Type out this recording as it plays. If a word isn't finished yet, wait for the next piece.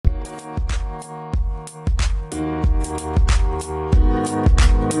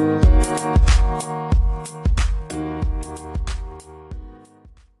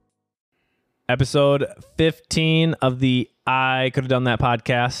Episode 15 of the I Could Have Done That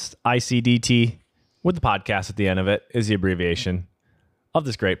podcast, ICDT, with the podcast at the end of it, is the abbreviation of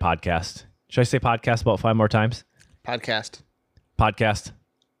this great podcast. Should I say podcast about 5 more times? Podcast. Podcast.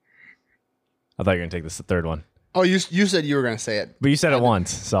 I thought you were going to take this the third one. Oh, you said you were going to say it. But you said it once,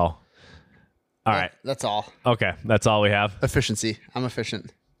 so. All right. That's all. Okay, that's all we have. Efficiency. I'm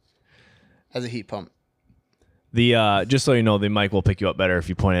efficient. As a heat pump. The just so you know, the mic will pick you up better if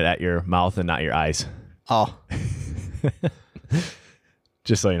you point it at your mouth and not your eyes. Oh.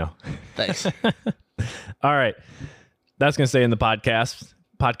 Just so you know. Thanks. All right. That's going to stay in the podcast.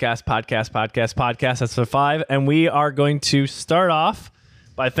 Podcast. That's for 5. And we are going to start off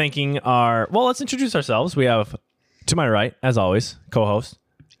by thanking let's introduce ourselves. We have, to my right, as always, co-host,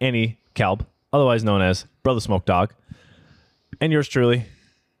 Andy Kalb, otherwise known as Brother Smoke Dog. And yours truly,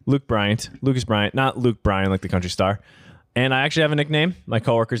 Lucas Bryant, not Luke Bryan like the country star. And I actually have a nickname. My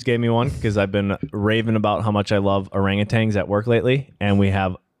coworkers gave me one because I've been raving about how much I love orangutans at work lately. And we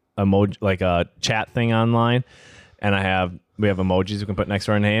have like a chat thing online. And we have emojis we can put next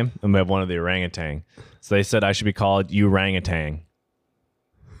to our name. And we have one of the orangutan. So they said I should be called Urangutan.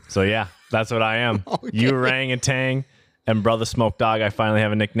 So yeah, that's what I am. Okay. Urangutan and Brother Smoke Dog. I finally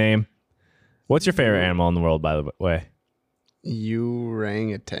have a nickname. What's your favorite animal in the world, by the way?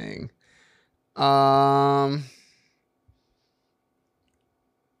 Orangutan. I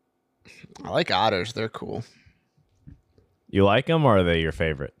like otters. They're cool. You like them, or are they your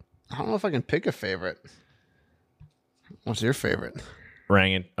favorite? I don't know if I can pick a favorite. What's your favorite?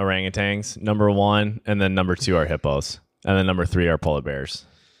 Orangutans, number 1, and then number 2 are hippos, and then number 3 are polar bears.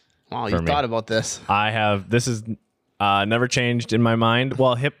 Wow, you thought about this. I have. This is never changed in my mind.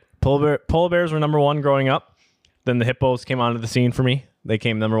 Well, polar bears were number 1 growing up. Then the hippos came onto the scene for me. They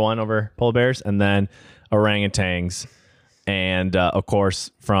came number 1 over polar bears, and then orangutans. And, of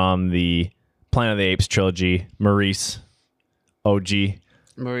course, from the Planet of the Apes trilogy, Maurice, OG.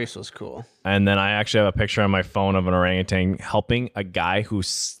 Maurice was cool. And then I actually have a picture on my phone of an orangutan helping a guy who's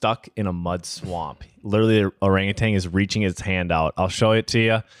stuck in a mud swamp. Literally, the orangutan is reaching his hand out. I'll show it to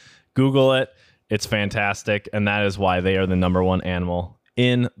you. Google it. It's fantastic. And that is why they are the number 1 animal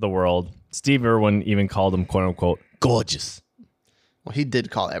in the world. Steve Irwin even called them, quote unquote, gorgeous. Well, he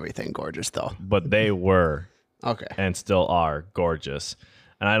did call everything gorgeous, though. But they were. Okay. And still are gorgeous.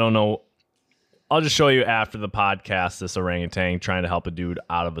 And I don't know. I'll just show you after the podcast this orangutan trying to help a dude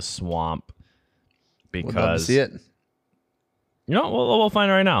out of a swamp. Because. Would love to see it. You know, we'll find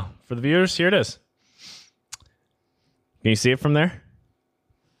it right now. For the viewers, here it is. Can you see it from there?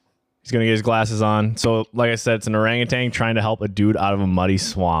 He's going to get his glasses on. So, like I said, it's an orangutan trying to help a dude out of a muddy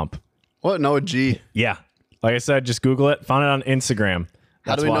swamp. What? No, G. Yeah. Like I said, just Google it. Found it on Instagram.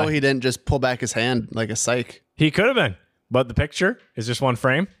 How do we know he didn't just pull back his hand like a psych? He could have been. But the picture is just one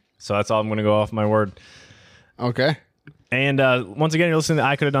frame. So that's all I'm going to go off my word. Okay. And once again, you're listening to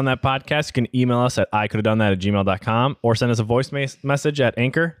I Could Have Done That podcast. You can email us at icouldhavedonethat@gmail.com or send us a voice message at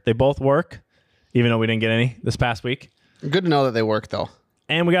Anchor. They both work, even though we didn't get any this past week. Good to know that they work, though.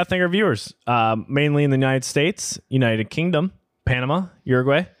 And we got to thank our viewers, mainly in the United States, United Kingdom, Panama,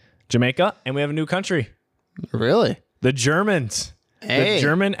 Uruguay, Jamaica, and we have a new country. Really? The Germans. Hey. The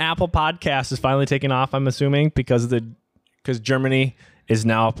German Apple podcast is finally taking off, I'm assuming, because Germany is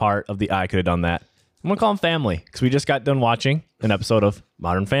now a part of the I Could Have Done That. I'm going to call them family because we just got done watching an episode of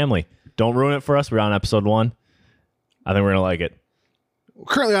Modern Family. Don't ruin it for us. We're on episode 1. I think we're going to like it. We're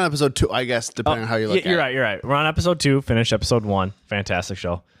currently on episode 2, I guess, depending on how you look at it. You're right. We're on episode 2, finished episode 1. Fantastic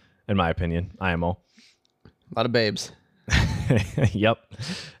show, in my opinion. IMO. A lot of babes. Yep.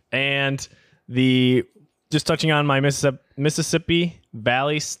 And just touching on my Mississippi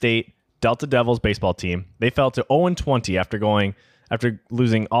Valley State Delta Devils baseball team, they fell to 0-20 after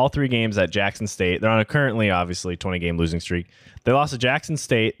losing all 3 games at Jackson State. They're on a currently, obviously, 20-game losing streak. They lost to Jackson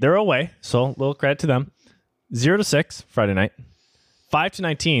State. They're away, so a little credit to them. 0-6 Friday night.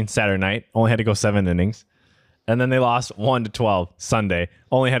 5-19 Saturday night. Only had to go 7 innings. And then they lost 1-12 Sunday.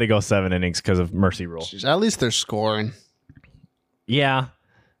 Only had to go 7 innings because of mercy rule. Jeez, at least they're scoring. Yeah.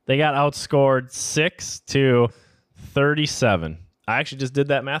 They got outscored 6-37. I actually just did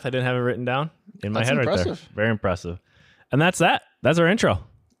that math. I didn't have it written down in my head right there. Very impressive. And that's that. That's our intro.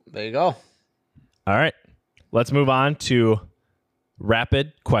 There you go. All right. Let's move on to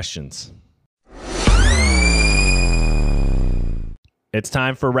rapid questions. It's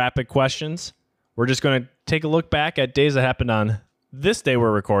time for rapid questions. We're just going to take a look back at days that happened on this day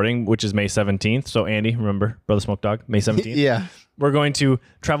we're recording, which is May 17th. So, Andy, remember, Brother Smoke Dog, May 17th? Yeah. We're going to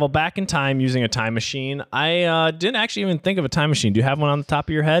travel back in time using a time machine. I didn't actually even think of a time machine. Do you have one on the top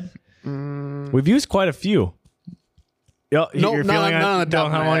of your head? We've used quite a few. You're feeling none on the top don't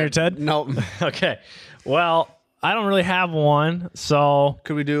of have my one on your head. TED? Nope. Okay. Well, I don't really have one, so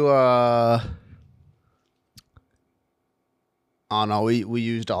Could we do oh no, we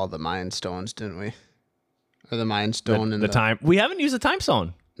used all the Mind Stones, didn't we? Or the Mind Stone and the time. We haven't used the time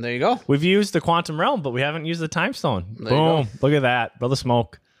stone. There you go. We've used the quantum realm, but we haven't used the time stone. There you Boom. go. Look at that. Brother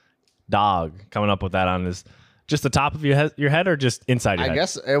Smoke Dog coming up with that on his just the top of your head or just inside your I head?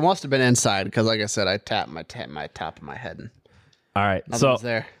 guess it must have been inside because, like I said, I tapped my top of my head. All right. Nothing's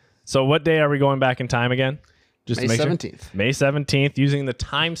there. So what day are we going back in time again? Just May to make 17th. Sure. May 17th, using the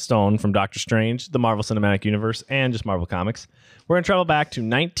time stone from Doctor Strange, the Marvel Cinematic Universe, and just Marvel Comics. We're going to travel back to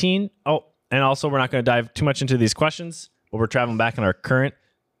and also we're not going to dive too much into these questions, but we're traveling back in our current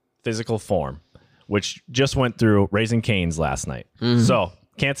physical form, which just went through Raising Cane's last night. So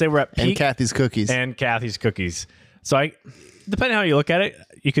can't say we're at peak. And Kathy's cookies. And Kathy's cookies. So depending how you look at it,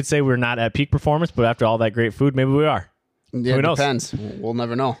 you could say we're not at peak performance, but after all that great food, maybe we are. Yeah, Who it knows? depends. We'll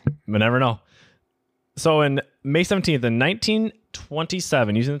never know. We'll never know. So in May 17th, in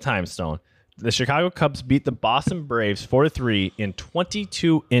 1927, using the time stone, the Chicago Cubs beat the Boston Braves 4-3 in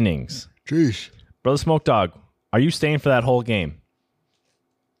 22 innings. Jeez. Brother Smoke Dog, are you staying for that whole game?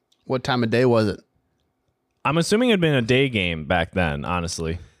 What time of day was it? I'm assuming it had been a day game back then,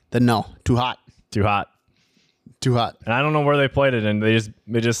 honestly. Then no. Too hot. Too hot. Too hot. And I don't know where they played it, and it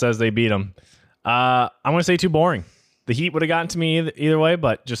just says they beat them. I'm going to say too boring. The Heat would have gotten to me either way,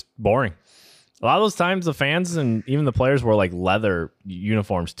 but just boring. A lot of those times, the fans and even the players wore like leather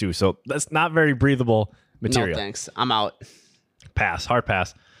uniforms too, so that's not very breathable material. No thanks. I'm out. Pass. Hard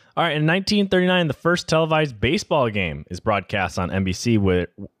pass. All right, in 1939, the first televised baseball game is broadcast on NBC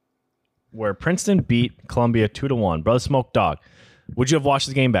where Princeton beat Columbia 2-1. Brother Smoke Dog, would you have watched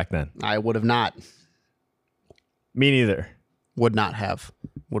the game back then? I would have not. Me neither. Would not have.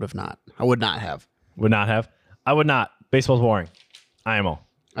 Would have not. I would not have. Would not have. I would not. Baseball's boring. IMO.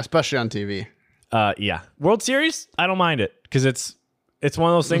 Especially on TV. Yeah. World Series, I don't mind it because it's one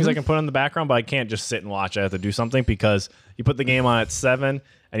of those things I can put in the background, but I can't just sit and watch. I have to do something because you put the game on at 7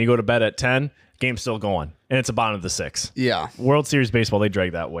 and you go to bed at 10, game's still going, and it's a bottom of the 6. Yeah. World Series baseball, they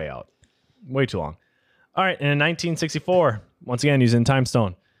drag that way out. Way too long. All right, and in 1964, once again, using Time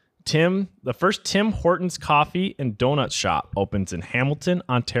Stone, the first Tim Hortons coffee and donut shop opens in Hamilton,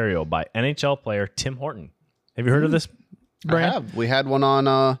 Ontario by NHL player Tim Horton. Have you heard of this brand? I have. We had one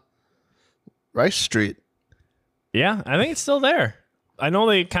on Rice Street. Yeah, I think it's still there. I know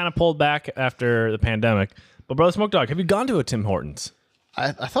they kind of pulled back after the pandemic, but Brother Smoke Dog, have you gone to a Tim Hortons?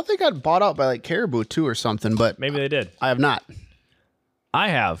 I thought they got bought out by like Caribou too or something, but Maybe they did. I have not. I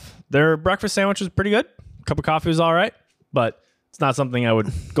have. Their breakfast sandwich was pretty good. Cup of coffee was all right, but it's not something I would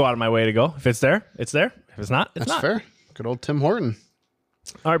go out of my way to go. If it's there, it's there. If it's not, it's That's not. fair. Good old Tim Horton.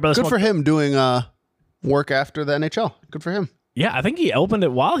 All right, Brother Good Smoke. for him doing work after the NHL. Good for him. Yeah, I think he opened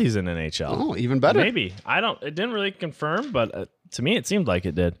it while he's in NHL. Oh, even better. Maybe. It didn't really confirm, but to me, it seemed like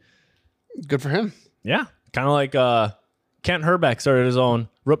it did. Good for him. Yeah. Kind of like Kent Herbeck started his own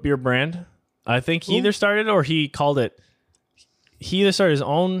root beer brand. I think he either started or he called it. He either started his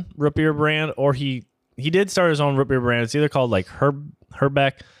own root beer brand or he did start his own root beer brand. It's either called like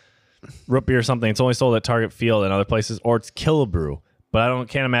Herbeck root beer or something. It's only sold at Target Field and other places, or it's Killebrew. But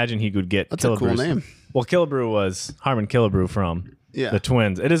can't imagine he could get That's a cool Killebrew's- name. Well, Killebrew was Harmon Killebrew from Yeah. the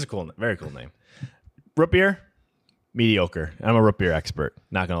Twins. It is a very cool name. Root beer, mediocre. I'm a root beer expert.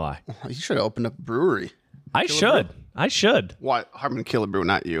 Not gonna lie. You should have opened up a brewery. I should. Why Harmon Killebrew,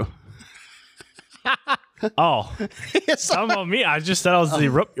 not you? Oh, talking about me. I just said I was the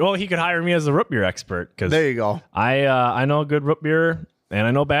root. Well, he could hire me as a root beer expert because There you go. I know good root beer and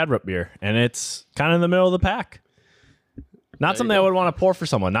I know bad root beer, and it's kind of in the middle of the pack. Not something I would want to pour for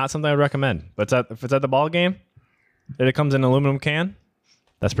someone. Not something I would recommend. But if it's at the ball game, and it comes in an aluminum can,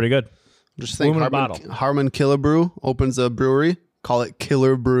 that's pretty good. Just think Aluminum bottle. Harmon Killebrew opens a brewery. Call it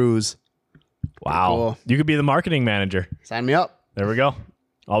Killer Brews. Wow, Cool. you could be the marketing manager. Sign me up. There we go.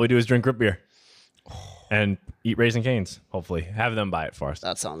 All we do is drink root beer and eat Raising Cane's. Hopefully, have them buy it for us.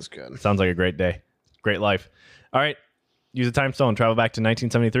 That sounds good. Sounds like a great day. Great life. All right. Use a time stone. Travel back to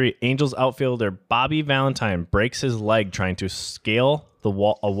 1973. Angels outfielder Bobby Valentine breaks his leg trying to scale a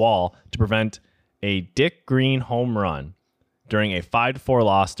wall to prevent a Dick Green home run during a 5-4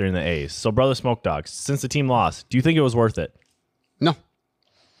 loss during the A's. So, Brother Smoke Dogs, since the team lost, do you think it was worth it? No.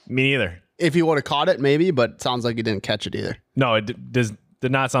 Me neither. If he would have caught it, maybe, but it sounds like he didn't catch it either. No, it did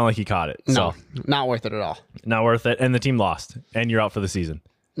not sound like he caught it. No, So, not worth it at all. not worth it. And the team lost. And you're out for the season.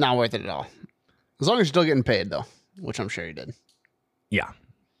 Not worth it at all. As long as you're still getting paid, though, which I'm sure you did. Yeah,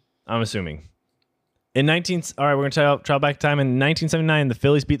 I'm assuming. All right, we're going to travel back in time. In 1979, the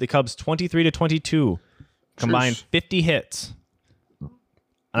Phillies beat the Cubs 23-22 Combined 50 hits. And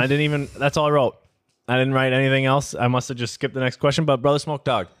I didn't even, that's all I wrote. I didn't write anything else. I must have just skipped the next question. But Brother Smoke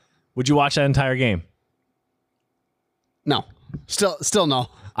Dog, would you watch that entire game? No. Still no.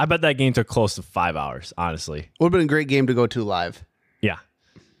 I bet that game took close to 5 hours, honestly. Would have been a great game to go to live. Yeah.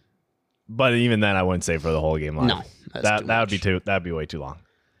 But even then, I wouldn't say for the whole game live. No. That'd be way too long.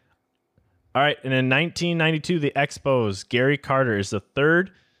 All right. And in 1992, the Expos, Gary Carter is the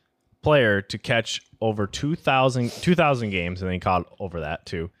third player to catch over 2,000 games, and then he caught over that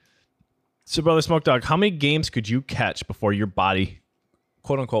too. So, Brother Smoke Dog, how many games could you catch before your body,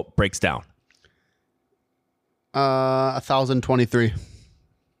 quote unquote, breaks down? 1,023.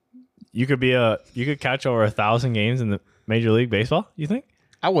 You could catch over 1,000 games in the Major League Baseball, you think?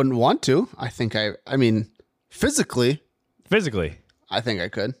 I wouldn't want to. I mean, physically, I think I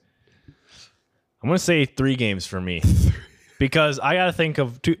could. I'm going to say 3 games for me because I got to think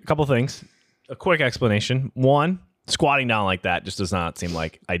of a couple things. A quick explanation. 1, squatting down like that just does not seem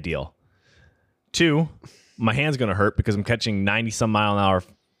like ideal. 2, my hand's going to hurt because I'm catching 90-some mile an hour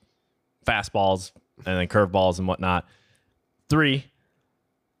fastballs and then curveballs and whatnot. 3,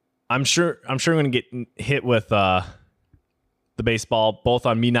 I'm sure I'm going to get hit with the baseball, both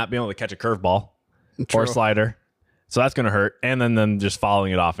on me not being able to catch a curveball or a slider. So that's going to hurt. And then them just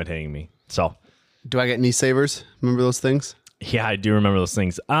following it off and hitting me. So, do I get knee savers? Remember those things? Yeah, I do remember those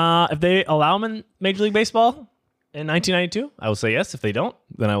things. If they allow them in Major League Baseball in 1992, I will say yes. If they don't,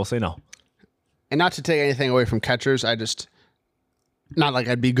 then I will say no. And not to take anything away from catchers, not like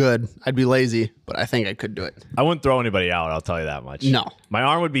I'd be good. I'd be lazy, but I think I could do it. I wouldn't throw anybody out, I'll tell you that much. No. My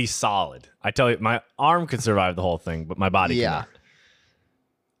arm would be solid. I tell you, my arm could survive the whole thing, but my body cannot.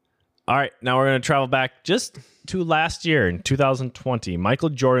 All right, now we're going to travel back just to last year in 2020. Michael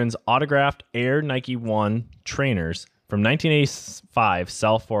Jordan's autographed Air Nike 1 trainers from 1985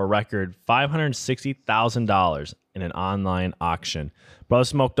 sell for a record $560,000 in an online auction. Brother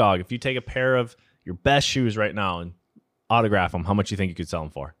Smoke Dog, if you take a pair of your best shoes right now and autograph them, how much do you think you could sell them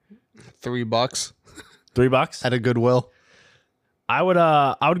for? $3. $3 At a Goodwill. I would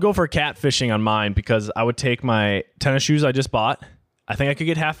go for catfishing on mine because I would take my tennis shoes I just bought. I think I could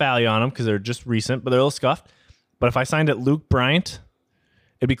get half value on them because they're just recent, but they're a little scuffed. But if I signed it Luke Bryant,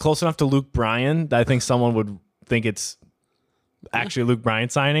 it'd be close enough to Luke Bryan that I think someone would think it's actually Luke Bryan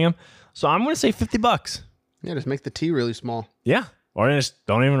signing him. So I'm going to say $50. Yeah, just make the T really small. Yeah. Or just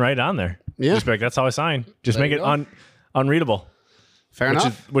don't even write it on there. Yeah. Just be like, that's how I sign. Just There make you it go. unreadable. Fair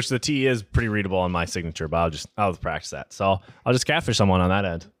enough. Which the T is pretty readable on my signature, but I'll practice that. So I'll just catfish someone on that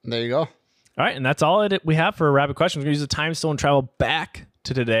end. There you go. All right, and that's all we have for rapid questions. We're going to use the time stone travel back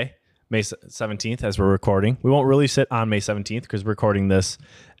to today, May 17th, as we're recording. We won't release it on May 17th because we're recording this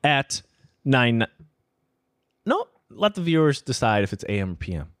at 9. No, let the viewers decide if it's AM or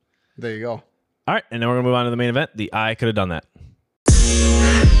PM. There you go. All right, and then we're going to move on to the main event. The I could have done that.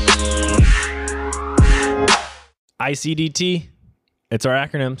 ICDT. It's our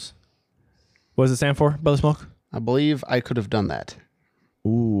acronyms. What does it stand for, Brother Smoke? I believe I could have done that.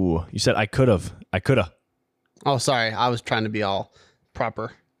 Ooh, you said I could have. I could have. Oh, sorry. I was trying to be all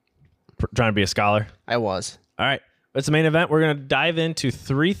proper. Trying to be a scholar. I was. All right. It's the main event. We're going to dive into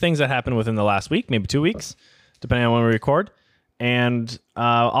 3 things that happened within the last week, maybe 2 weeks, depending on when we record. And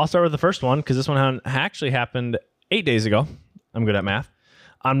I'll start with the first one because this one actually happened 8 days ago. I'm good at math.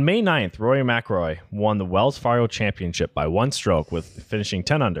 On May 9th, Rory McIlroy won the Wells Fargo Championship by 1 stroke with finishing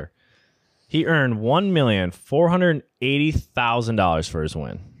 10 under. He earned $1,480,000 for his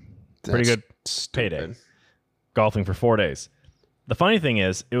win. Pretty good payday. Golfing for 4 days. The funny thing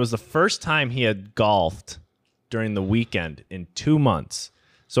is, it was the first time he had golfed during the weekend in 2 months.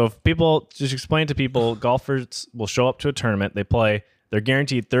 So if people, just explain to people, golfers will show up to a tournament. They play, they're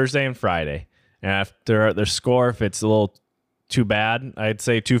guaranteed Thursday and Friday. And after their score, if it's a little too bad, I'd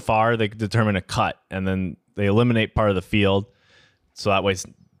say too far, they determine a cut. And then they eliminate part of the field. So that way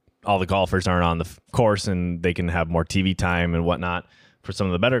all the golfers aren't on the course and they can have more TV time and whatnot for some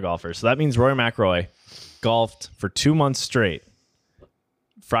of the better golfers. So that means Rory McIlroy golfed for 2 months straight,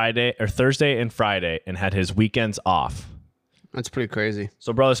 Thursday and Friday, and had his weekends off. That's pretty crazy.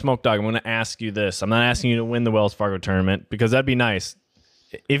 So, Brother Smoke Dog, I'm going to ask you this. I'm not asking you to win the Wells Fargo tournament because that'd be nice.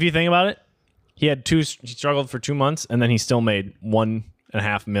 If you think about it, he struggled for 2 months and then he still made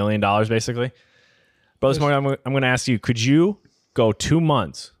 $1.5 million basically. Brother Smoke, I'm going to ask you, could you go 2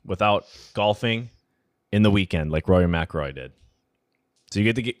 months without golfing in the weekend like Rory McIlroy did? So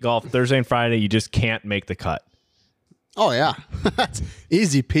you get to golf Thursday and Friday. You just can't make the cut. Oh, yeah. That's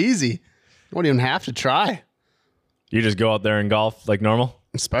easy peasy. You won't even have to try. You just go out there and golf like normal?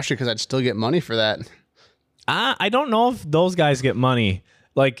 Especially because I'd still get money for that. I don't know if those guys get money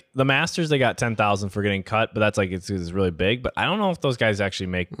Like the Masters, they got 10,000 for getting cut, but that's like it's really big. But I don't know if those guys actually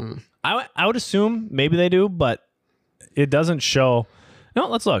make. I would assume maybe they do, but it doesn't show. No,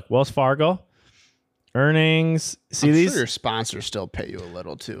 let's look. Wells Fargo earnings. See I'm these. sure your sponsors still pay you a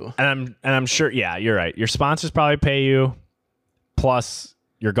little too. And I'm sure. Yeah, you're right. Your sponsors probably pay you. Plus,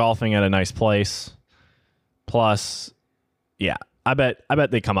 you're golfing at a nice place. Plus, yeah, I bet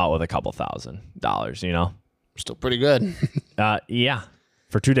they come out with a couple $1,000. You know, Still pretty good. yeah,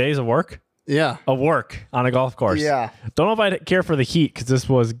 for 2 days of work. Yeah. Of work on a golf course. Yeah. Don't know if I'd care for the heat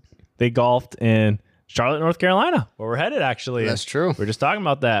because they golfed in Charlotte, North Carolina, where we're headed. Actually, That's true. We're just talking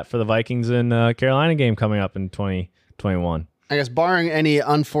about that for the Vikings and Carolina game coming up in 2021. I guess barring any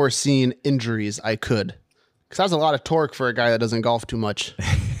unforeseen injuries, I could. Because that's a lot of torque for a guy that doesn't golf too much.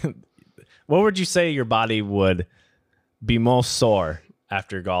 What would you say your body would be most sore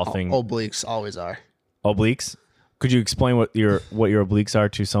after golfing? Obliques always are. Obliques? Could you explain what your obliques are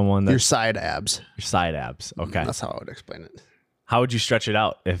to someone Your that's side abs. your side abs? Okay. That's how I would explain it. How would you stretch it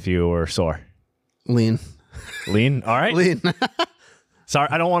out if you were sore? Lean. Lean? All right. Lean. Sorry,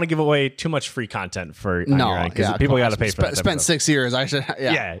 I don't want to give away too much free content for No, because people got to pay for that. Spent 6 years. I should.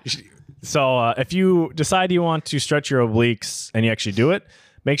 Yeah. Yeah. So if you decide you want to stretch your obliques and you actually do it,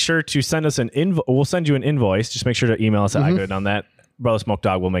 make sure to send us an invoice. We'll send you an invoice. Just make sure to email us at I could have done that. Brother Smoke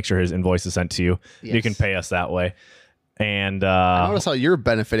Dog will make sure his invoice is sent to you. Yes. You can pay us that way. And Notice how you're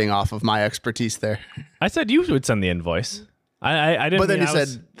benefiting off of my expertise there. I said you would send the invoice. I didn't. But then mean you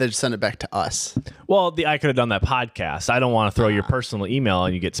said they'd send it back to us. well, I could have done that podcast. I don't want to throw your personal email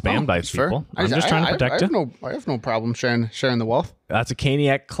and you get spammed by That's fair. people. I'm just trying to protect you. I have no problem sharing the wealth. That's a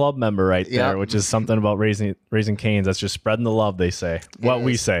Caniac Club member right there, Yeah. which is something about raising canes. That's just spreading the love, they say. What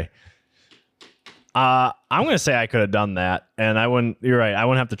we is. say. I'm going to say I could have done that, and I wouldn't. You're right. I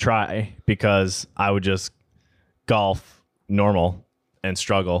wouldn't have to try because I would just golf normal and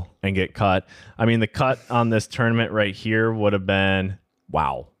struggle and get cut. I mean, the cut on this tournament right here would have been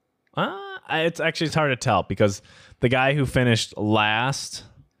wow. It's hard to tell because the guy who finished last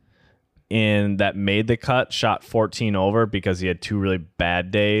that made the cut shot 14 over because he had 2 really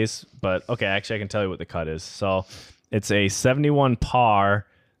bad days. But okay, actually I can tell you what the cut is. So it's a 71 par,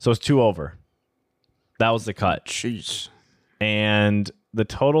 so it's 2 over. That was the cut. Jeez. And the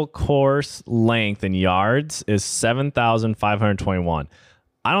total course length in yards is 7,521.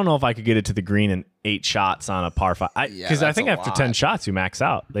 I don't know if I could get it to the green in 8 shots on a par 5. Because I think after 10 shots you max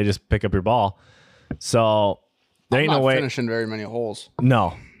out. They just pick up your ball. So there ain't no way. Finishing very many holes.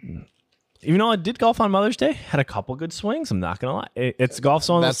 No. Even though I did golf on Mother's Day, had a couple good swings. I'm not gonna lie. It's golf's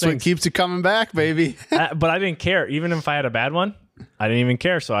one of those That's what things. keeps you coming back, baby. But I didn't care. Even if I had a bad one, I didn't even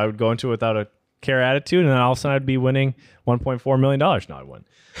care. So I would go into it without a care attitude, and then all of a sudden I'd be winning $1.4 million. No, I wouldn't.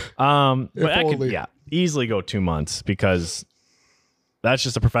 But I could, easily go 2 months because that's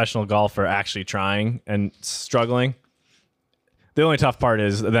just a professional golfer actually trying and struggling. The only tough part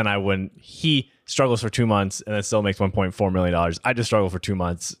is then he struggles for 2 months and then still makes $1.4 million. I just struggle for 2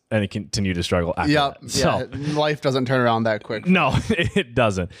 months and continue to struggle after that. Yeah. Life doesn't turn around that quick. No, it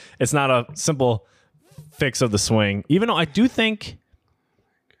doesn't. It's not a simple fix of the swing. Even though I do think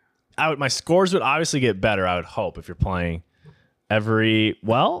my scores would obviously get better, I would hope, if you're playing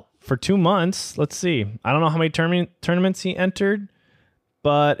for 2 months. Let's see. I don't know how many tournaments he entered,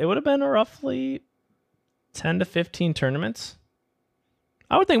 but it would have been roughly 10 to 15 tournaments.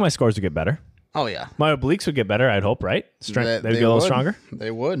 I would think my scores would get better. Oh, yeah. My obliques would get better, I'd hope, right? They'd get a little stronger. They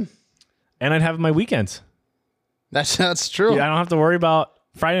would. And I'd have my weekends. That's true. Yeah, I don't have to worry about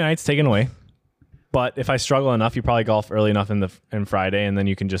Friday nights taken away. But if I struggle enough, you probably golf early enough in Friday, and then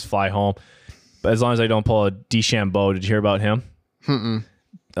you can just fly home. But as long as I don't pull a DeChambeau, did you hear about him?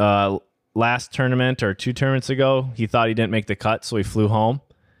 Last tournament or 2 tournaments ago, he thought he didn't make the cut, so he flew home.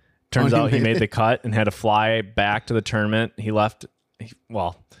 Turns out he made the cut and had to fly back to the tournament. He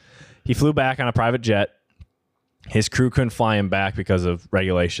flew back on a private jet. His crew couldn't fly him back because of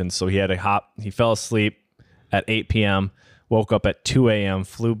regulations, so he had to hop. He fell asleep at 8 p.m., woke up at 2 a.m.,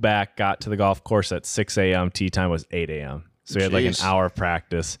 flew back, got to the golf course at 6 a.m. Tee time was 8 a.m. So he had like an hour of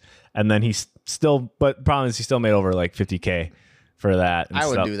practice. And then but the problem is he still made over like $50K for that. And I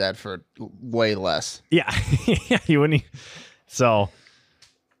would do that for way less. Yeah. Yeah, you wouldn't. So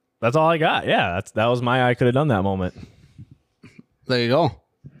that's all I got. Yeah, that was my I could have done that moment. There you go.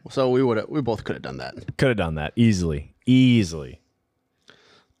 So we both could have done that. Could have done that easily.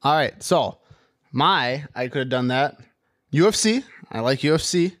 All right. So I could have done that. UFC. I like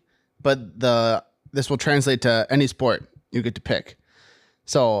UFC, but this will translate to any sport you get to pick.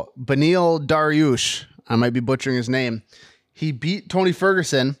 So Beneil Dariush, I might be butchering his name. He beat Tony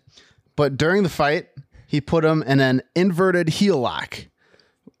Ferguson, but during the fight, he put him in an inverted heel lock.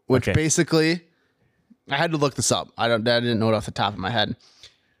 which Okay. basically, I had to look this up. I didn't know it off the top of my head.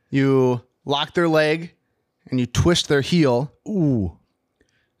 You lock their leg and you twist their heel. Ooh.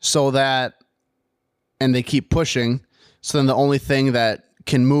 So that, and they keep pushing. So then the only thing that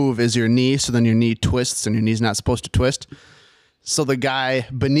can move is your knee. So then your knee twists and your knee's not supposed to twist. So the guy,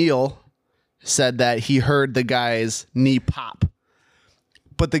 Benil, said that he heard the guy's knee pop.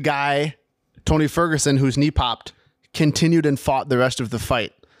 But the guy, Tony Ferguson, whose knee popped, continued and fought the rest of the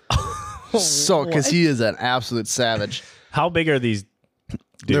fight. So, because he is an absolute savage. How big are these dudes?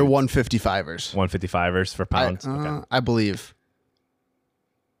 They're 155ers. 155ers for pounds. I believe.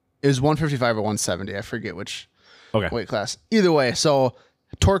 It was 155 or 170. I forget which Okay. weight class. Either way, so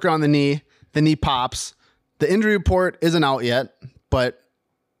torque on the knee pops. The injury report isn't out yet, but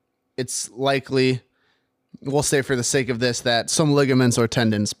it's likely, we'll say for the sake of this, that some ligaments or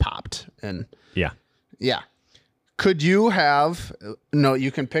tendons popped. And Yeah. yeah. Could you have, no,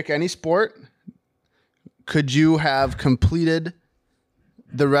 you can pick any sport. Could you have completed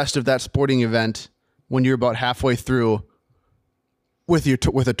the rest of that sporting event when you're about halfway through with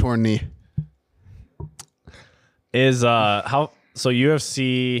a torn knee? Is how so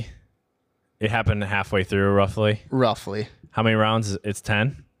UFC? It happened halfway through, roughly. Roughly. How many rounds? It's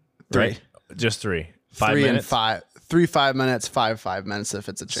 10. 3. Right? Just 3. 5 3 minutes. and 5. 3 5 minutes, 5 minutes if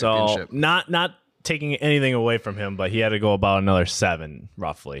it's a championship. So not taking anything away from him, but he had to go about another 7,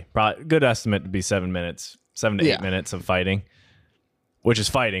 roughly. Probably good estimate to be 7 minutes, 7 to 8 minutes of fighting, which is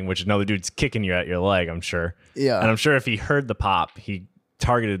fighting, which another dude's kicking you at your leg, I'm sure. Yeah. And I'm sure if he heard the pop, he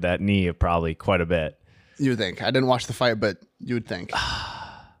targeted that knee probably quite a bit. You would think. I didn't watch the fight, but you would think.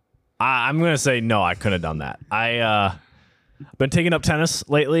 I'm going to say no, I couldn't have done that. I've been taking up tennis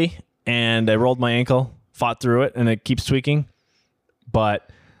lately, and I rolled my ankle, fought through it, and it keeps tweaking. But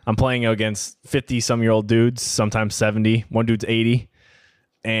I'm playing against 50-some-year-old dudes, sometimes 70. One dude's 80.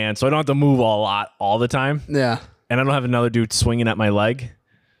 And so I don't have to move a lot all the time. Yeah. And I don't have another dude swinging at my leg.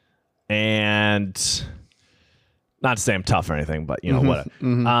 And not to say I'm tough or anything, but, you know, whatever.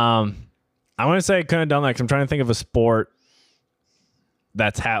 I want to say I couldn't have done that because I'm trying to think of a sport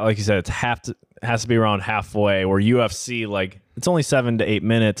that's, like you said, has to be around halfway, where UFC, like, it's only 7 to 8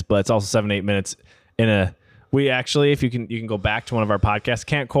 minutes, but it's also 7 to 8 minutes in a... We actually, if you can go back to one of our podcasts,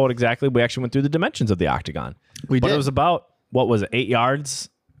 can't quote exactly, we actually went through the dimensions of the octagon. But did. it was about, what was it, 8 yards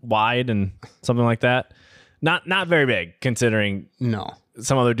wide and something like that. Not very big, considering No.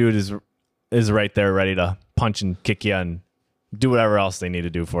 some other dude is right there ready to punch and kick you and do whatever else they need to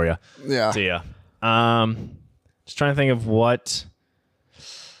do for you. Yeah. See ya. Just trying to think of what.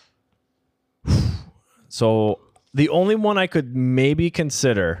 So the only one I could maybe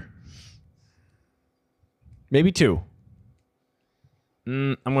consider, maybe 2.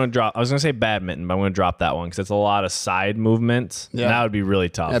 I'm going to drop. I was going to say badminton, but I'm going to drop that one because it's a lot of side movements. Yeah. And that would be really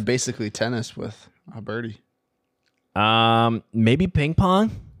tough. Yeah, basically tennis with a birdie. Maybe ping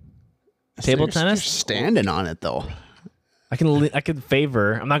pong, table You're tennis. standing on it, though. I could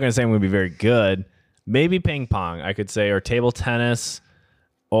favor. I'm not going to say I'm going to be very good. Maybe ping pong, I could say, or table tennis,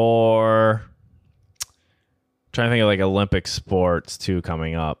 or trying to think of like Olympic sports too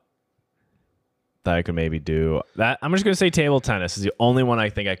coming up that I could maybe do. That I'm just going to say table tennis is the only one I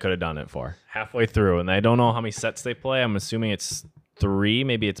think I could have done it for halfway through, and I don't know how many sets they play. I'm assuming it's 3,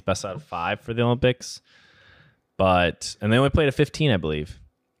 maybe it's best out of 5 for the Olympics, and they only played a 15, I believe,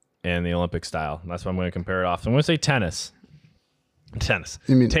 in the Olympic style. That's what I'm going to compare it off. So I'm going to say tennis.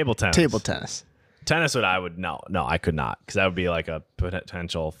 You mean Table tennis. Table tennis. Tennis no, I could not, because that would be like a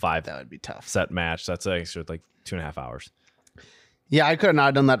potential 5 That would be tough. set match. That's extra like 2.5 hours. Yeah, I could not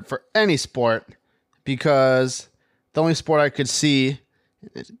have done that for any sport because the only sport I could see,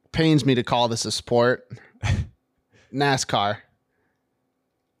 it pains me to call this a sport, NASCAR.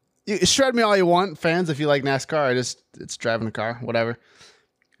 You shred me all you want, fans, if you like NASCAR. It's driving a car, whatever.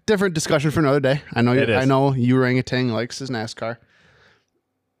 Different discussion for another day. I know It is. I know you orangutan likes his NASCAR.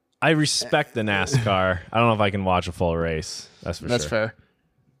 I respect the NASCAR. I don't know if I can watch a full race. That's for That's sure. fair.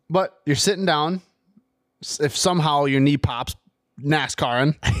 But you're sitting down. If somehow your knee pops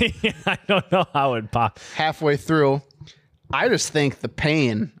NASCARing I don't know how it pop. halfway through, I just think the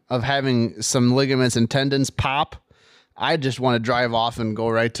pain of having some ligaments and tendons pop, I just want to drive off and go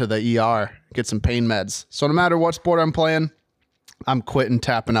right to the ER, get some pain meds. So no matter what sport I'm playing, I'm quitting,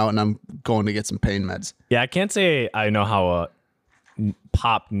 tapping out, and I'm going to get some pain meds. Yeah, I can't say I know how a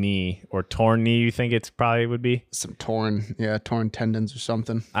popped knee or torn knee you think it's probably would be. Some torn tendons or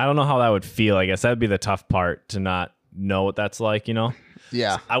something. I don't know how that would feel. I guess that'd be the tough part, to not know what that's like, you know?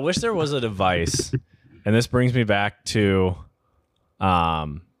 Yeah. I wish there was a device, and this brings me back to,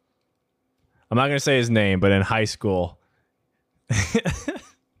 I'm not going to say his name, but in high school,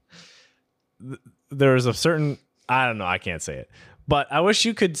 there's a certain, I don't know, I can't say it, but I wish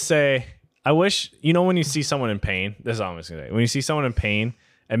you could say, I wish, you know, when you see someone in pain, this is all I'm just gonna say. When you see someone in pain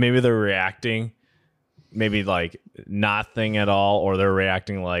and maybe they're reacting, maybe like nothing at all, or they're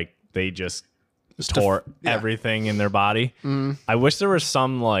reacting like they just tore everything in their body. I wish there was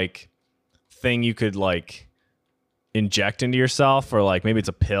some like thing you could like inject into yourself, or like maybe it's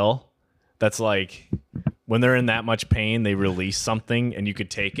a pill that's like when they're in that much pain, they release something and you could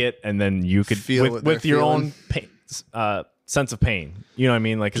take it and then you could Feel with your own pain, sense of pain. You know what I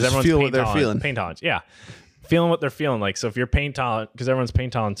mean? Like, because everyone's feel pain what they're tolerant, feeling. pain tolerance. Yeah. Feeling what they're feeling. Like, so if you're pain tolerant, because everyone's pain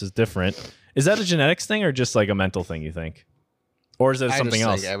tolerance is different. Is that a genetics thing or just like a mental thing, you think? Or is it something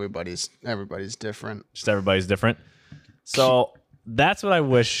else? Like everybody's different. Just everybody's different. So that's what I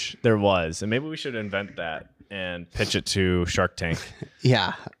wish there was. And maybe we should invent that and pitch it to Shark Tank.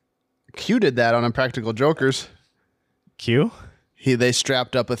 Yeah. Q did that on Impractical Jokers. Q? They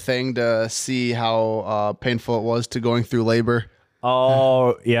strapped up a thing to see how painful it was to going through labor.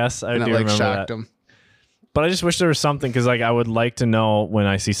 Oh, yes. I And do it like remember shocked that. him. But I just wish there was something, because like I would like to know when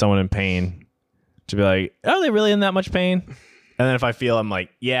I see someone in pain to be like, are they really in that much pain? And then if I feel, I'm like,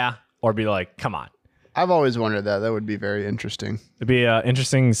 yeah. Or be like, come on. I've always wondered that. That would be very interesting. It'd be an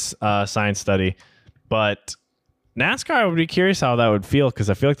interesting science study. But NASCAR, I would be curious how that would feel, because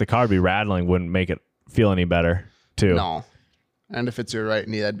I feel like the car would be rattling, wouldn't make it feel any better, too. No. And if it's your right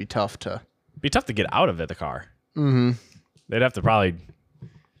knee, that'd be tough to... It'd be tough to get out of it, the car. Mm-hmm. They'd have to probably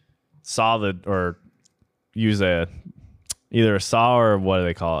or use either a saw or what do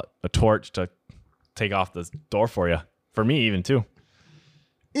they call it? A torch to take off the door for you. For me, even, too.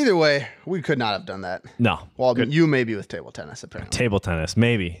 Either way, we could not have done that. No. Well, you maybe with table tennis, apparently. Table tennis,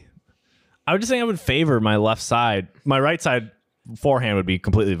 maybe. I would just think I would favor my left side. My right side forehand would be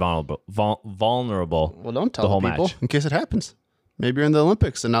completely vulnerable. Well, don't tell the whole people match. in case it happens. Maybe you're in the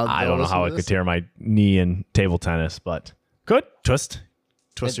Olympics and now I don't know how I could tear my knee in table tennis, but good. Twist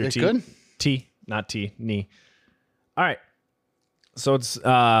your It T. could. T, not T, knee. All right. So it's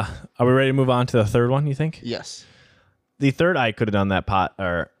are we ready to move on to the third one, you think? Yes. The third I could have done that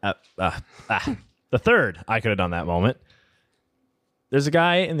the third I could have done that moment. There's a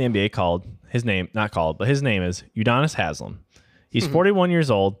guy in the NBA his name is Udonis Haslem. He's 41 years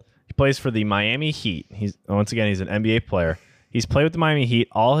old. He plays for the Miami Heat. He's an NBA player. He's played with the Miami Heat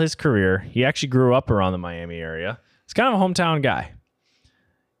all his career. He actually grew up around the Miami area. He's kind of a hometown guy.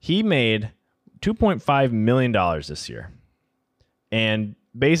 He made $2.5 million this year. And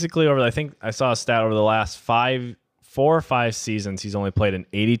basically I think I saw a stat over the last 4 or 5 seasons, he's only played in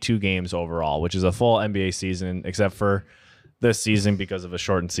 82 games overall, which is a full NBA season, except for this season because of a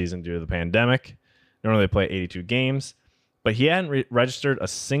shortened season due to the pandemic. Normally they play 82 games, but he hadn't registered a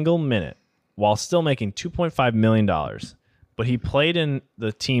single minute while still making $2.5 million. But he played in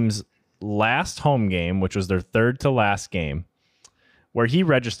the team's last home game, which was their third to last game, where he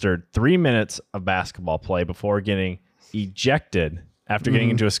registered 3 minutes of basketball play before getting ejected after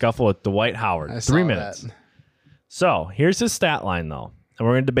getting into a scuffle with Dwight Howard. 3 minutes. That. So here's his stat line, though. And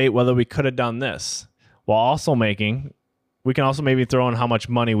we're going to debate whether we could have done this while also we can also maybe throw in how much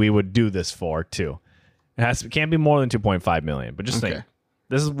money we would do this for, too. It can't be more than $2.5 million, but just think.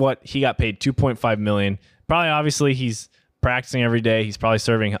 This is what he got paid, $2.5 million. Probably, obviously, he's practicing every day. He's probably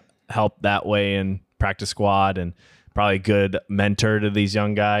serving help that way in practice squad and probably a good mentor to these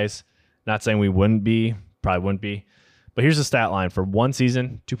young guys. Not saying we wouldn't be, probably wouldn't be. But here's the stat line. For one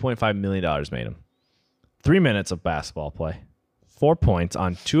season, $2.5 million made him. 3 minutes of basketball play. 4 points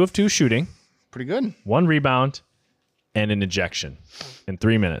on 2 of 2 shooting. Pretty good. 1 rebound and an ejection in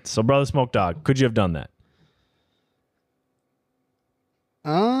 3 minutes. So, Brother Smoke Dog, could you have done that?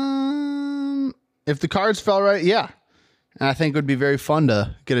 If the cards fell right, yeah. And I think it would be very fun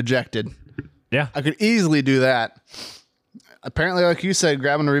to get ejected. Yeah. I could easily do that. Apparently, like you said,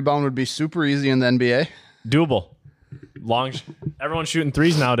 grabbing a rebound would be super easy in the NBA. Doable. Everyone's shooting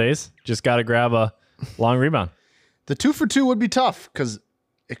threes nowadays. Just got to grab a long rebound. The 2 for 2 would be tough because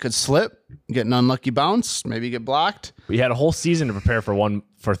it could slip, get an unlucky bounce, maybe get blocked. But you had a whole season to prepare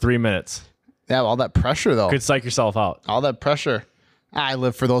for 3 minutes. Yeah, all that pressure, though. Could psych yourself out. All that pressure. I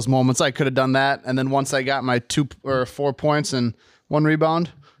live for those moments. I could have done that. And then once I got my 2 or 4 points and 1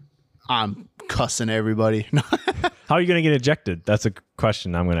 rebound, I'm cussing everybody. How are you going to get ejected? That's a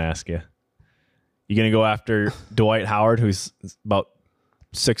question I'm going to ask you. You going to go after Dwight Howard, who's about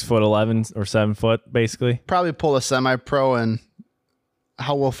 6'11" or 7 foot, basically? Probably pull a semi-pro and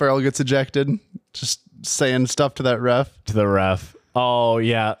how Will Ferrell gets ejected. Just saying stuff to that ref. To the ref. Oh,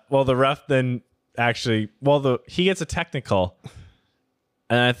 yeah. Well, the ref then actually... he gets a technical.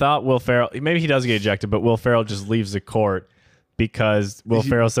 And I thought Will Ferrell... Maybe he does get ejected, but Will Ferrell just leaves the court. because Will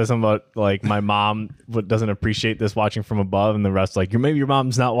Ferrell says something about like my mom doesn't appreciate this watching from above, and the rest like maybe your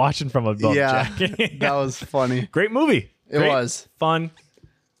mom's not watching from above. Yeah, Jack. that was funny. Great movie. It was fun.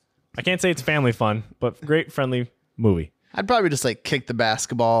 I can't say it's family fun, but great friendly movie. I'd probably just like kick the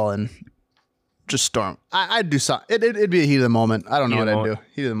basketball and just storm. I'd do something. It'd be a heat of the moment. I don't know what I'd do.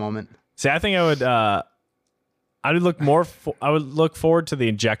 Heat of the moment. See, I think I would. I would look more. I would look forward to the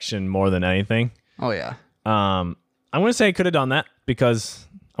injection more than anything. Oh yeah. I'm going to say I could have done that because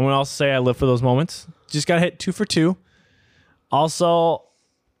I'm going to also say I live for those moments. Just got hit 2 for 2. Also,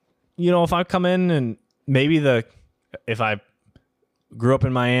 you know, if I come in and maybe if I grew up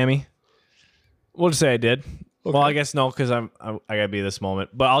in Miami, we'll just say I did. Okay. Well, I guess no, because I got to be this moment.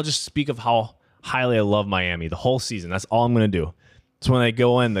 But I'll just speak of how highly I love Miami the whole season. That's all I'm going to do. So when they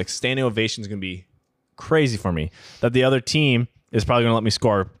go in, the standing ovation is going to be crazy for me. That the other team is probably going to let me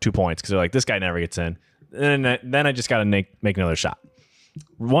score 2 points because they're like, this guy never gets in. And then I just got to make another shot.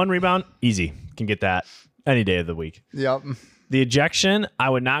 1 rebound, easy. Can get that any day of the week. Yep. The ejection, I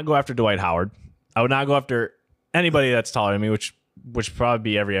would not go after Dwight Howard. I would not go after anybody that's taller than me, which would probably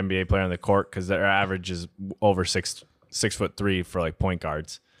be every NBA player on the court because their average is over 6'3" for like point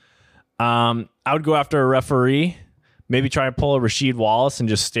guards. I would go after a referee, maybe try to pull a Rasheed Wallace and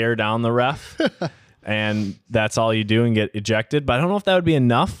just stare down the ref. And that's all you do and get ejected. But I don't know if that would be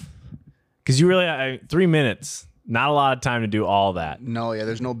enough. Because you really, 3 minutes, not a lot of time to do all that. No, yeah,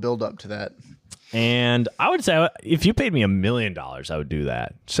 there's no build up to that. And I would say if you paid me $1 million, I would do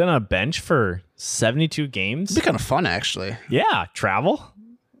that. Sit on a bench for 72 games. It'd be kind of fun, actually. Yeah, travel,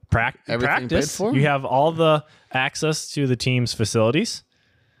 Everything practice. paid for? You have all the access to the team's facilities.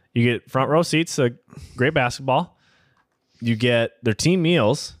 You get front row seats, great basketball. You get their team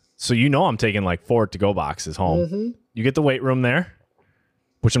meals. So you know I'm taking like 4 to-go boxes home. Mm-hmm. You get the weight room there,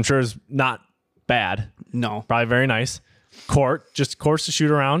 which I'm sure is not bad. No. Probably very nice. Just courts to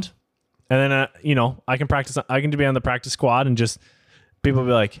shoot around. And then, you know, I can practice. I can be on the practice squad and just people will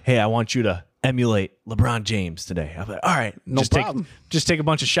be like, hey, I want you to emulate LeBron James today. I'm like, all right. No problem. Just take a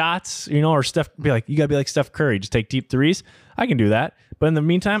bunch of shots, you know, or Steph be like, you got to be like Steph Curry. Just take deep threes. I can do that. But in the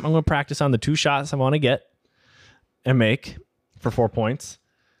meantime, I'm going to practice on the 2 shots I want to get and make for 4 points.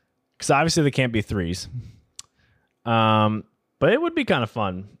 Because obviously they can't be threes. But it would be kind of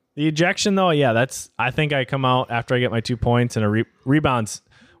fun. The ejection, though, yeah, I think I come out after I get my 2 points and a rebounds.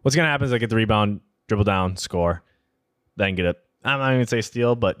 What's going to happen is I get the rebound, dribble down, score, then get it. I'm not even going to say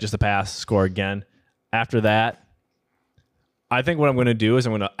steal, but just a pass, score again. After that, I think what I'm going to do is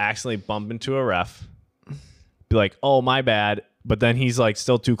I'm going to accidentally bump into a ref, be like, oh, my bad. But then he's like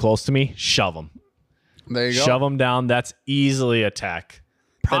still too close to me. Shove him. There you go. Shove him down. That's easily a tech.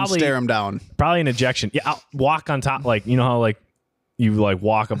 Probably stare him down. Probably an ejection. Yeah, I'll walk on top. Like, you know how like you like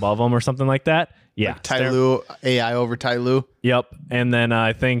walk above them or something like that? Yeah. Like Ty Lue, AI over Ty Lue. Yep. And then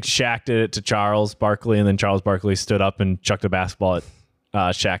I think Shaq did it to Charles Barkley, and then Charles Barkley stood up and chucked a basketball at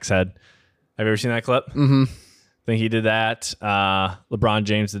Shaq's head. Have you ever seen that clip? Mm-hmm. I think he did that. LeBron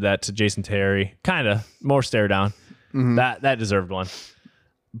James did that to Jason Terry. Kind of. More stare down. Mm-hmm. That deserved one.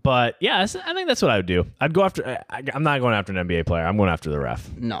 But yeah, I think that's what I would do. I'd go after. I'm not going after an NBA player. I'm going after the ref.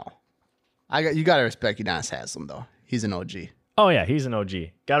 No, you got to respect Udonis Haslem though. He's an OG. Oh yeah, he's an OG.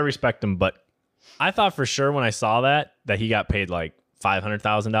 Got to respect him. But I thought for sure when I saw that he got paid like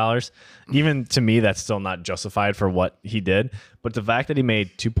 $500,000. Even to me, that's still not justified for what he did. But the fact that he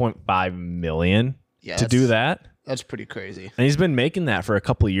made $2.5 million to do that's pretty crazy. And he's been making that for a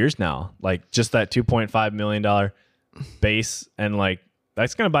couple of years now. Like just that $2.5 million base, and like.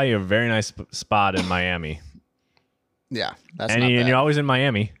 That's going to buy you a very nice spot in Miami. Yeah. That's not bad. And you're always in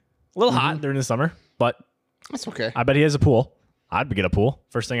Miami. A little hot during the summer, but that's okay. I bet he has a pool. I'd get a pool.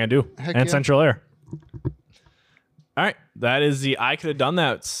 First thing I do. Heck and yeah. Central Air. All right. That is the I could have done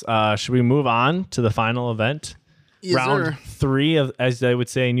that. Should we move on to the final event? Yes, Round 3 of, as they would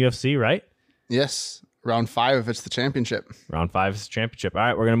say in UFC, right? Yes. Round 5 if it's the championship. Round 5 is the championship. All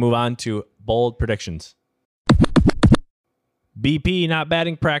right. We're going to move on to bold predictions. BP, not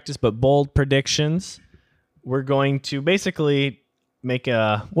batting practice, but bold predictions. We're going to basically make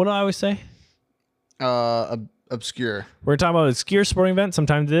what do I always say? Obscure. We're going to talk about an obscure sporting event.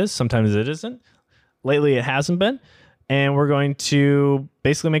 Sometimes it is, sometimes it isn't. Lately, it hasn't been. And we're going to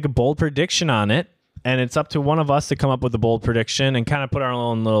basically make a bold prediction on it. And it's up to one of us to come up with a bold prediction and kind of put our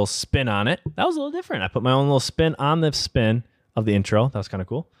own little spin on it. That was a little different. I put my own little spin on the spin of the intro. That was kind of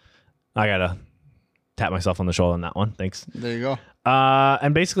cool. I got to tap myself on the shoulder on that one. Thanks. There you go.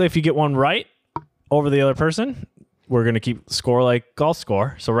 And basically, if you get one right over the other person, we're going to keep score like golf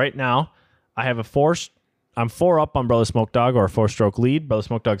score. So right now, I have I'm 4 up on Brother Smoke Dog, or a 4-stroke lead. Brother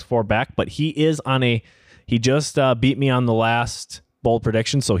Smoke Dog's 4 back, but he is He just beat me on the last bold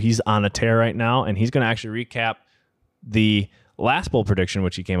prediction, so he's on a tear right now, and he's going to actually recap the last bold prediction,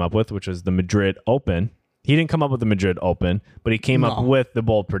 which he came up with, which was the Madrid Open. He didn't come up with the Madrid Open, but he came up with the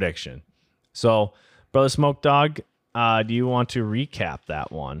bold prediction. So, Brother Smoke Dog, do you want to recap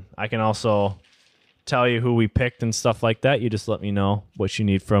that one? I can also tell you who we picked and stuff like that. You just let me know what you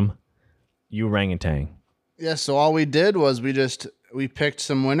need from you, Orangutan. Yeah, so all we did was we picked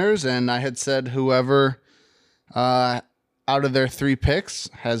some winners, and I had said whoever out of their 3 picks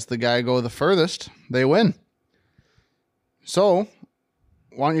has the guy go the furthest, they win. So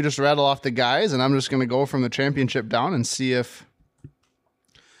why don't you just rattle off the guys, and I'm just going to go from the championship down and see if...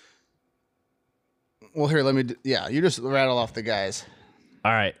 Well, here, you just rattle off the guys.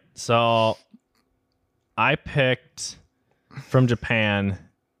 All right, so I picked from Japan,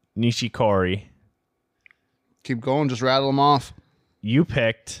 Nishikori. Keep going, just rattle them off. You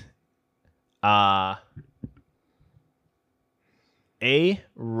picked A.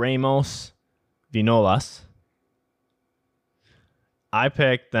 Ramos Vinolas. I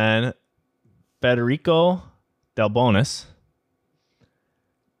picked then Federico Del Bonis.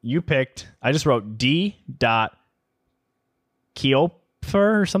 You picked, I just wrote D. Kiofer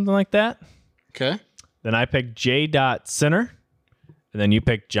or something like that. Okay. Then I picked J. Sinner. And then you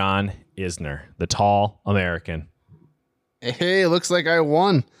picked John Isner, the tall American. Hey, looks like I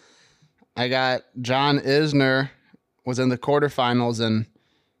won. I got John Isner was in the quarterfinals, and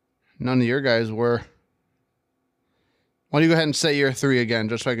none of your guys were. Why don't you go ahead and say your 3 again,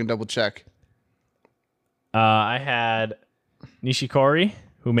 just so I can double check? I had Nishikori,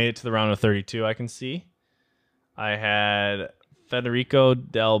 who made it to the round of 32, I can see. I had Federico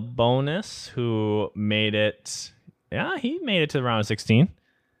Del Bonis, who made it... Yeah, he made it to the round of 16.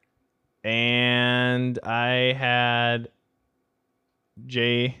 And I had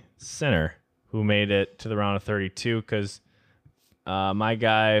Jay Sinner, who made it to the round of 32, because my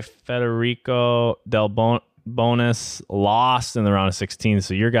guy Federico Del Bonis lost in the round of 16,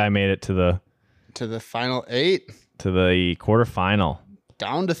 so your guy made it to the final 8, to the quarterfinal.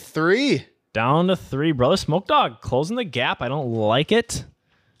 Down to 3. Down to 3, Brother Smoke Dog closing the gap. I don't like it,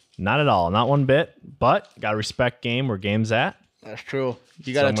 not at all, not one bit. But gotta respect game where game's at. That's true.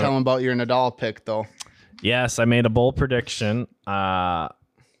 You gotta tell them about your Nadal pick, though. Yes, I made a bold prediction.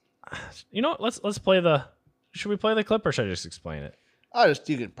 You know what? Let's play the. Should we play the clip or should I just explain it?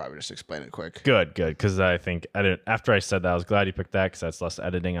 You could probably just explain it quick. Good. Because I think after I said that, I was glad you picked that because that's less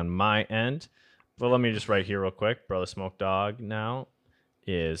editing on my end. But let me just write here real quick. Brother Smoke Dog now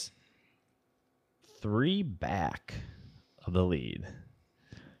is 3 back of the lead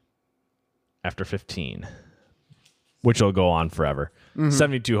after 15, which will go on forever.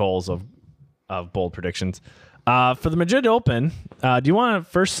 72 holes of bold predictions. For the Madrid Open, do you want to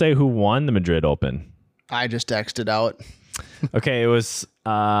first say who won the Madrid Open? I just X'd it out. Okay, it was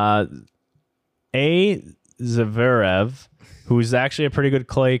A. Zverev, who's actually a pretty good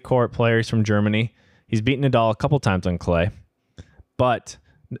clay court player. He's from Germany. He's beaten Nadal a couple times on clay. But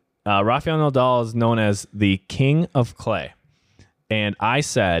Rafael Nadal is known as the king of clay. And I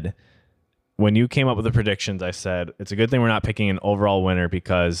said, when you came up with the predictions, I said, it's a good thing we're not picking an overall winner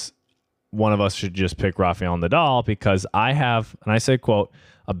because one of us should just pick Rafael Nadal because I have, and I said, quote,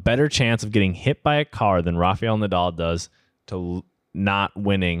 a better chance of getting hit by a car than Rafael Nadal does to not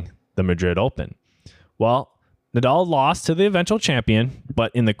winning the Madrid Open. Well, Nadal lost to the eventual champion,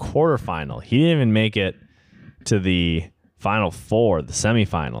 but in the quarterfinal, he didn't even make it to the final 4, the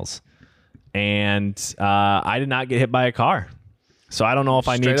semifinals. And I did not get hit by a car. So I don't know if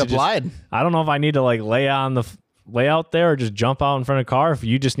I need to I don't know if I need to like lay out there or just jump out in front of a car. If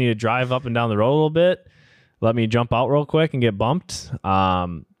you just need to drive up and down the road a little bit, let me jump out real quick and get bumped.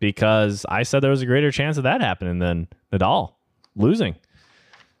 Because I said there was a greater chance of that happening than Nadal losing.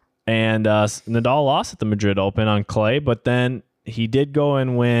 And Nadal lost at the Madrid Open on clay, but then he did go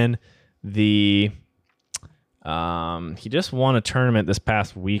and win the he just won a tournament this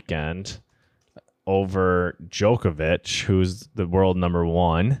past weekend over Djokovic, who's the world number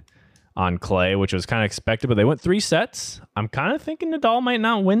 1 on clay, which was kind of expected, but they went 3 sets. I'm kind of thinking Nadal might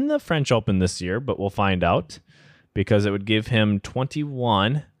not win the French Open this year, but we'll find out because it would give him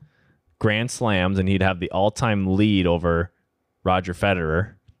 21 Grand Slams and he'd have the all-time lead over Roger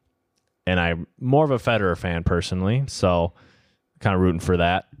Federer. And I'm more of a Federer fan personally, so kind of rooting for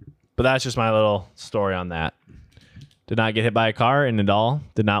that. But that's just my little story on that. Did not get hit by a car, and Nadal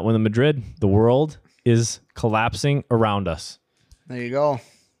did not win the Madrid. The world is collapsing around us. There you go.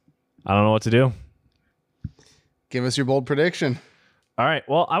 I don't know what to do. Give us your bold prediction. All right.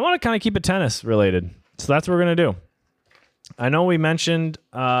 Well, I want to kind of keep it tennis related. So that's what we're going to do. I know we mentioned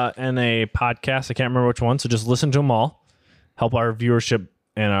in a podcast, I can't remember which one, so just listen to them all. Help our viewership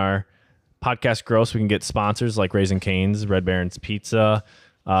and our podcast grow so we can get sponsors like Raising Cane's, Red Baron's Pizza,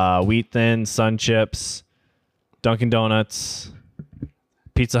 Wheat Thin, Sun Chips, Dunkin' Donuts,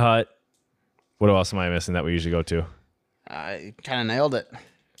 Pizza Hut. What else am I missing that we usually go to? I kind of nailed it.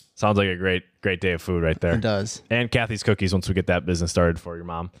 Sounds like a great day of food right there. It does. And Kathy's Cookies once we get that business started for your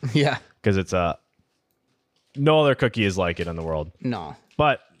mom. Yeah. Because it's no other cookie is like it in the world. No.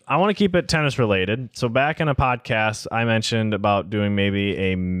 But I want to keep it tennis related. So back in a podcast, I mentioned about doing maybe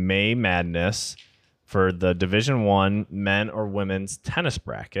a May Madness for the Division I men or women's tennis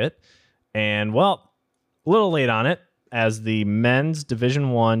bracket. And well, a little late on it as the men's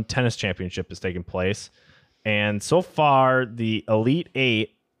Division I tennis championship is taking place. And so far, the Elite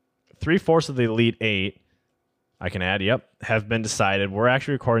Eight, 3/4 of the Elite Eight, I can add, have been decided. We're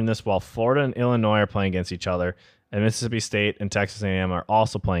actually recording this while Florida and Illinois are playing against each other, and Mississippi State and Texas A&M are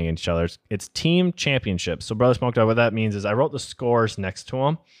also playing against each other. It's team championships. So, Brother Smoked Out, what that means is I wrote the scores next to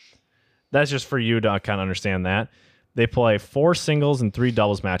them. That's just for you to kind of understand that. They play 4 singles and 3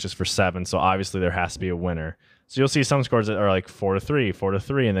 doubles matches for 7, so obviously there has to be a winner. So you'll see some scores that are like 4-3,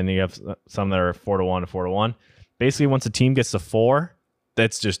 4-3, and then you have some that are 4-1 to 4-1. Basically, once a team gets to 4,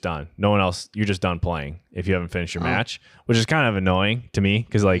 that's just done. No one else, you're just done playing if you haven't finished your match, which is kind of annoying to me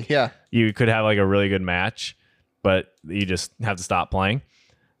because you could have like a really good match, but you just have to stop playing.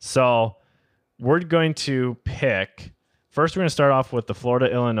 So we're going to pick, first we're going to start off with the Florida,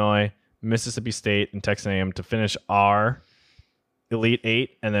 Illinois, Mississippi State, and Texas A&M to finish our Elite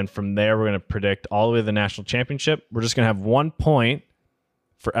Eight, and then from there we're going to predict all the way to the national championship. We're just going to have 1 point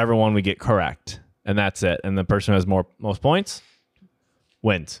for everyone we get correct, and that's it. And the person who has most points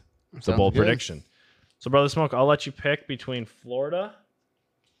wins. It's a bold prediction. So, Brother Smoke, I'll let you pick between Florida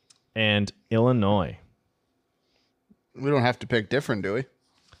and Illinois. We don't have to pick different, do we?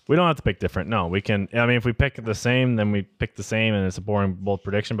 We don't have to pick different. No, we can. I mean, if we pick the same, then we pick the same, and it's a boring, bold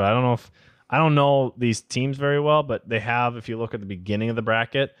prediction. But I don't know these teams very well, but they have, if you look at the beginning of the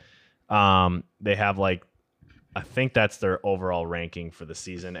bracket, they have like, I think that's their overall ranking for the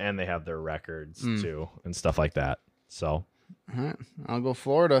season, and they have their records too and stuff like that. So, all right, I'll go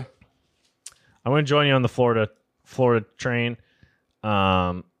Florida. I'm going to join you on the Florida train.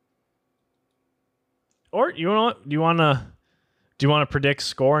 Or you know what? Do you want to predict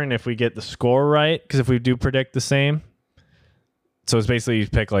scoring if we get the score right? Because if we do predict the same. So it's basically you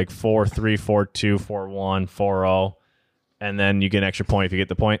pick like 4-3, 4-2, 4-1, 4-0, and then you get an extra point if you get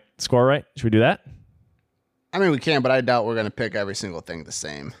the point score right. Should we do that? I mean, we can, but I doubt we're going to pick every single thing the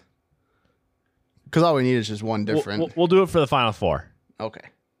same. Because all we need is just one different. We'll do it for the final 4. Okay.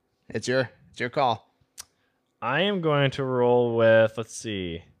 It's your call. I am going to roll with, let's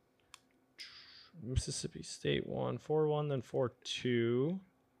see, Mississippi State 4-1, then 4-2.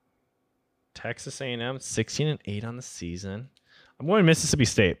 Texas A&M 16-8 on the season. I'm going to Mississippi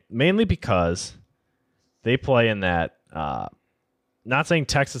State, mainly because they play in that, not saying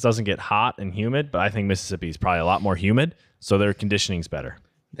Texas doesn't get hot and humid, but I think Mississippi is probably a lot more humid, so their conditioning's better.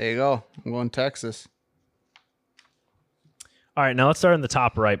 There you go. I'm going Texas. All right, now let's start in the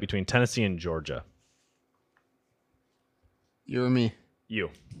top right between Tennessee and Georgia. You or me?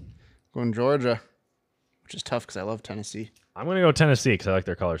 You. Going Georgia, which is tough because I love Tennessee. I'm going to go Tennessee because I like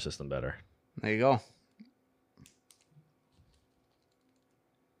their color system better. There you go.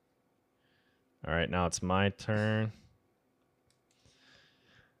 All right, now it's my turn.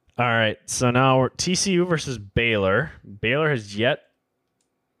 All right, so now we're TCU versus Baylor. Baylor has yet.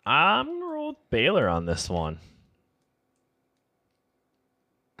 I'm going to roll with Baylor on this one.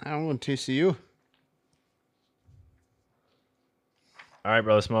 I'm going TCU. All right,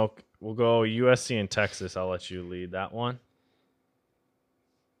 Brother Smoke. We'll go USC and Texas. I'll let you lead that one.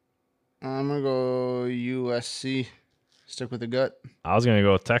 I'm going to go USC. Stick with the gut. I was going to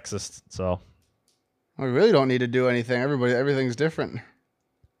go with Texas, so. We really don't need to do anything. Everything's different.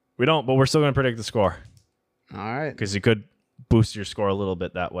 We don't, but we're still going to predict the score. All right. Because you could boost your score a little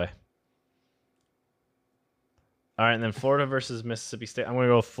bit that way. All right, and then Florida versus Mississippi State. I'm going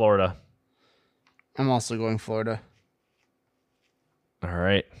to go with Florida. I'm also going Florida. All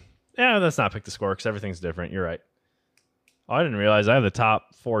right. Yeah, let's not pick the score because everything's different. You're right. Oh, I didn't realize I have the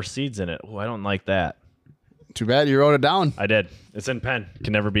top 4 seeds in it. Oh, I don't like that. Too bad you wrote it down. I did. It's in pen.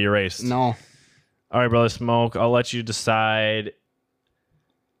 Can never be erased. No. All right, Brother Smoke. I'll let you decide.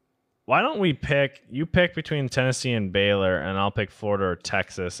 Why don't we pick? You pick between Tennessee and Baylor, and I'll pick Florida or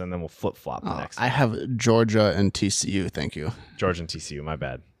Texas, and then we'll flip-flop the next I have Georgia and TCU. Thank you. Georgia and TCU, my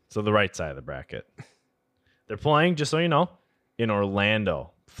bad. So the right side of the bracket. They're playing, just so you know, in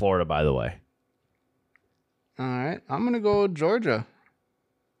Orlando, Florida, by the way. All right. I'm going to go Georgia.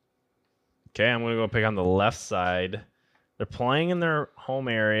 Okay, I'm going to go pick on the left side. They're playing in their home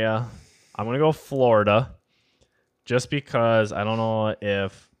area. I'm going to go Florida just because I don't know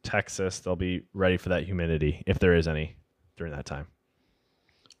if Texas, they'll be ready for that humidity, if there is any during that time.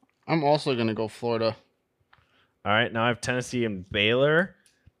 I'm also going to go Florida. All right, now I have Tennessee and Baylor.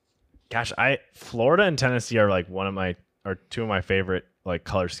 Gosh, Florida and Tennessee are like two of my favorite like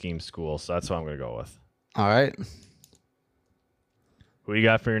color scheme schools, so that's what I'm going to go with. All right. Who you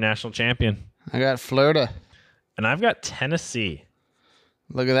got for your national champion? I got Florida. And I've got Tennessee.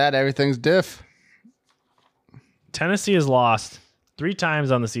 Look at that. Everything's diff. Tennessee has lost 3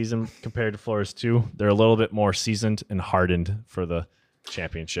 times on the season compared to Florida's 2. They're a little bit more seasoned and hardened for the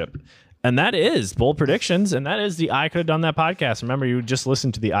championship. And that is Bold Predictions, and that is the I Could Have Done That podcast. Remember, you just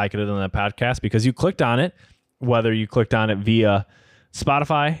listened to the I Could Have Done That podcast because you clicked on it, whether you clicked on it via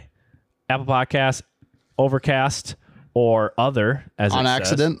Spotify, Apple Podcasts, Overcast, or other, as on it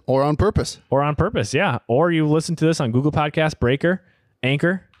accident says. or on purpose. Or on purpose, yeah. Or you listen to this on Google Podcasts, Breaker,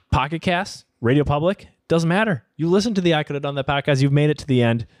 Anchor, Pocket Cast, Radio Public. Doesn't matter. You listen to the I Could Have Done That podcast. You've made it to the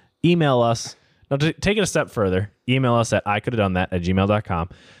end. Email us. Now, to take it a step further, email us at icouldhavedonethat@gmail.com.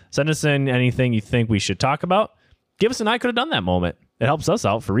 Send us in anything you think we should talk about. Give us an I Could Have Done That moment. It helps us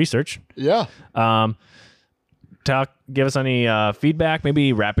out for research. Yeah. Give us any feedback,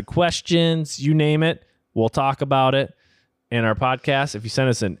 maybe rapid questions, you name it. We'll talk about it in our podcast. If you send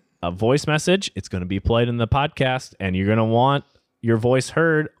us a voice message, it's going to be played in the podcast, and you're going to want your voice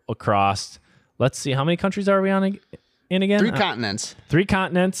heard across, let's see, how many countries are we on in again? 3 continents. 3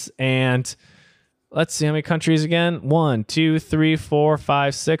 continents, and let's see how many countries again. 1, 2, 3, 4,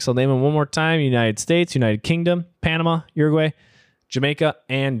 5, 6. I'll name them one more time. United States, United Kingdom, Panama, Uruguay, Jamaica,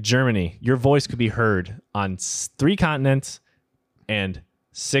 and Germany. Your voice could be heard on 3 continents and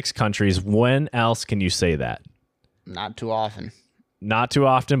 6 countries. When else can you say that? Not too often. Not too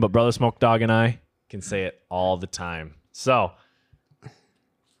often, but Brother Smoke Dog and I can say it all the time. So,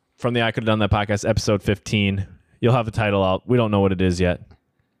 from the I Could Have Done That podcast, episode 15, you'll have the title out. We don't know what it is yet.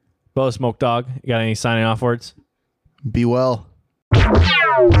 Brother Smoke Dog, you got any signing off words? Be well.